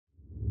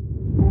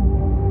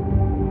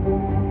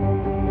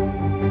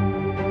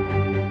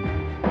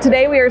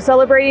Today we are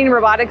celebrating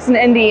robotics in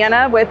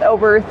Indiana with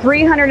over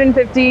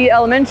 350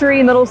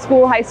 elementary, middle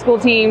school, high school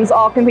teams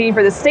all competing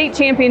for the state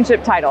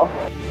championship title.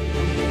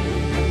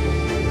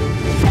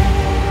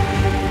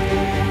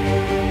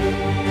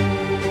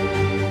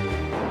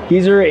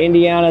 These are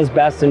Indiana's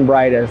best and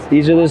brightest.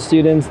 These are the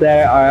students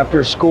that are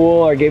after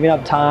school are giving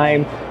up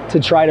time to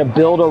try to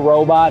build a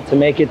robot to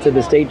make it to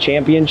the state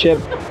championship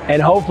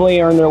and hopefully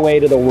earn their way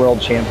to the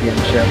world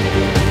championship.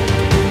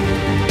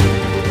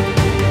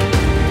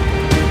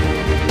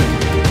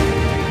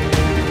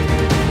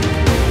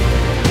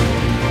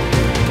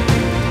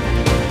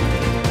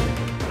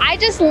 I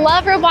just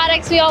love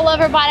robotics. We all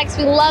love robotics.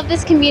 We love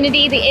this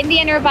community. The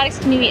Indiana robotics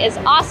community is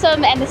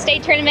awesome, and the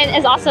state tournament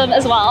is awesome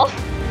as well.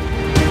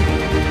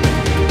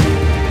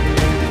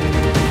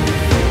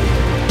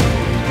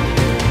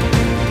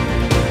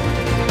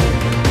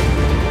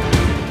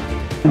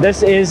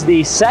 This is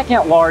the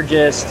second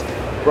largest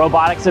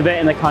robotics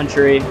event in the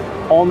country,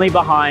 only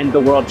behind the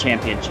World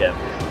Championship.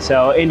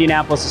 So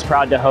Indianapolis is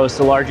proud to host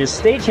the largest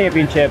state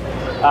championship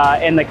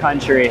in the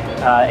country.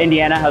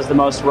 Indiana has the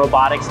most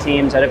robotics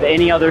teams out of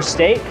any other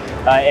state,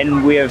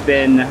 and we have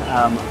been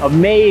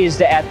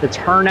amazed at the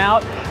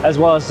turnout as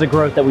well as the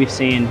growth that we've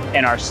seen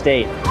in our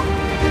state.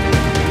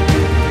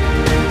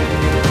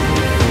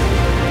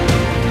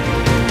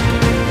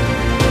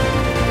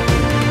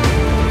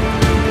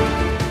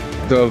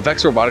 The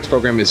VEX Robotics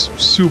program is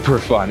super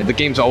fun. The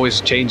game's always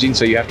changing,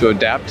 so you have to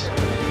adapt.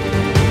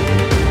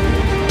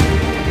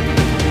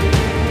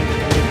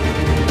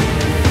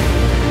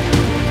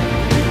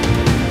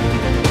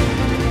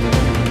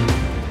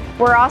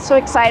 We're also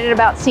excited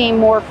about seeing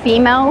more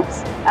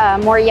females,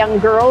 more young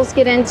girls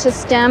get into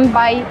STEM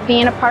by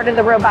being a part of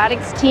the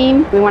robotics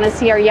team. We want to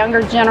see our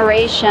younger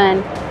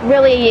generation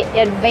really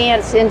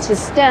advance into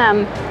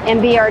STEM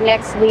and be our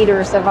next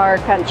leaders of our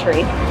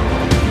country.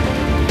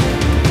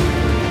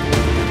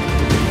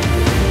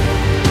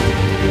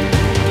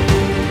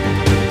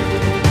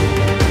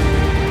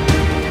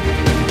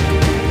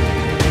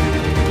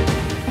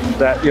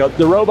 That,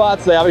 the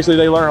robots,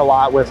 they learn a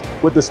lot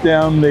with the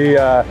STEM,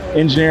 the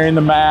engineering,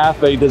 the math.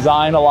 They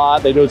design a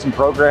lot. They do some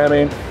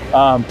programming,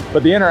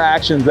 but the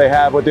interactions they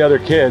have with the other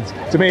kids,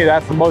 to me,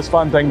 that's the most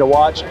fun thing to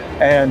watch,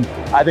 and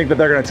I think that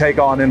they're going to take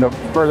on into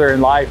further in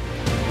life.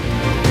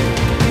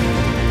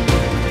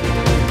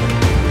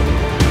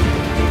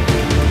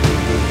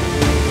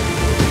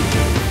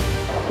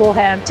 We'll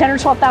have 10 or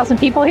 12,000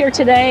 people here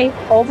today,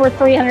 over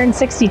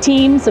 360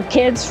 teams of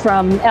kids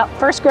from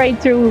first grade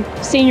through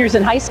seniors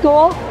in high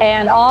school,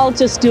 and all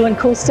just doing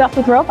cool stuff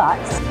with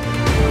robots.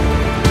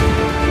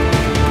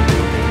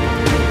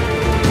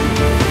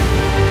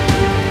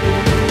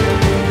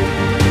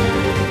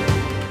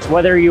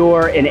 Whether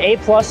you're an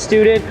A+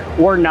 student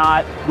or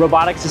not,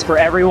 robotics is for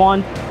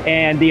everyone,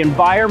 and the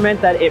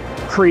environment that it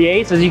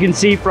creates, as you can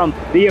see from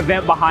the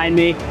event behind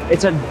me,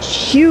 it's a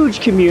huge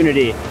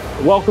community.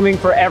 Welcoming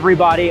for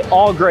everybody,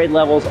 all grade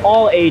levels,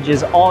 all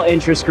ages, all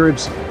interest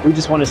groups. We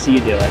just want to see you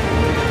do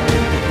it.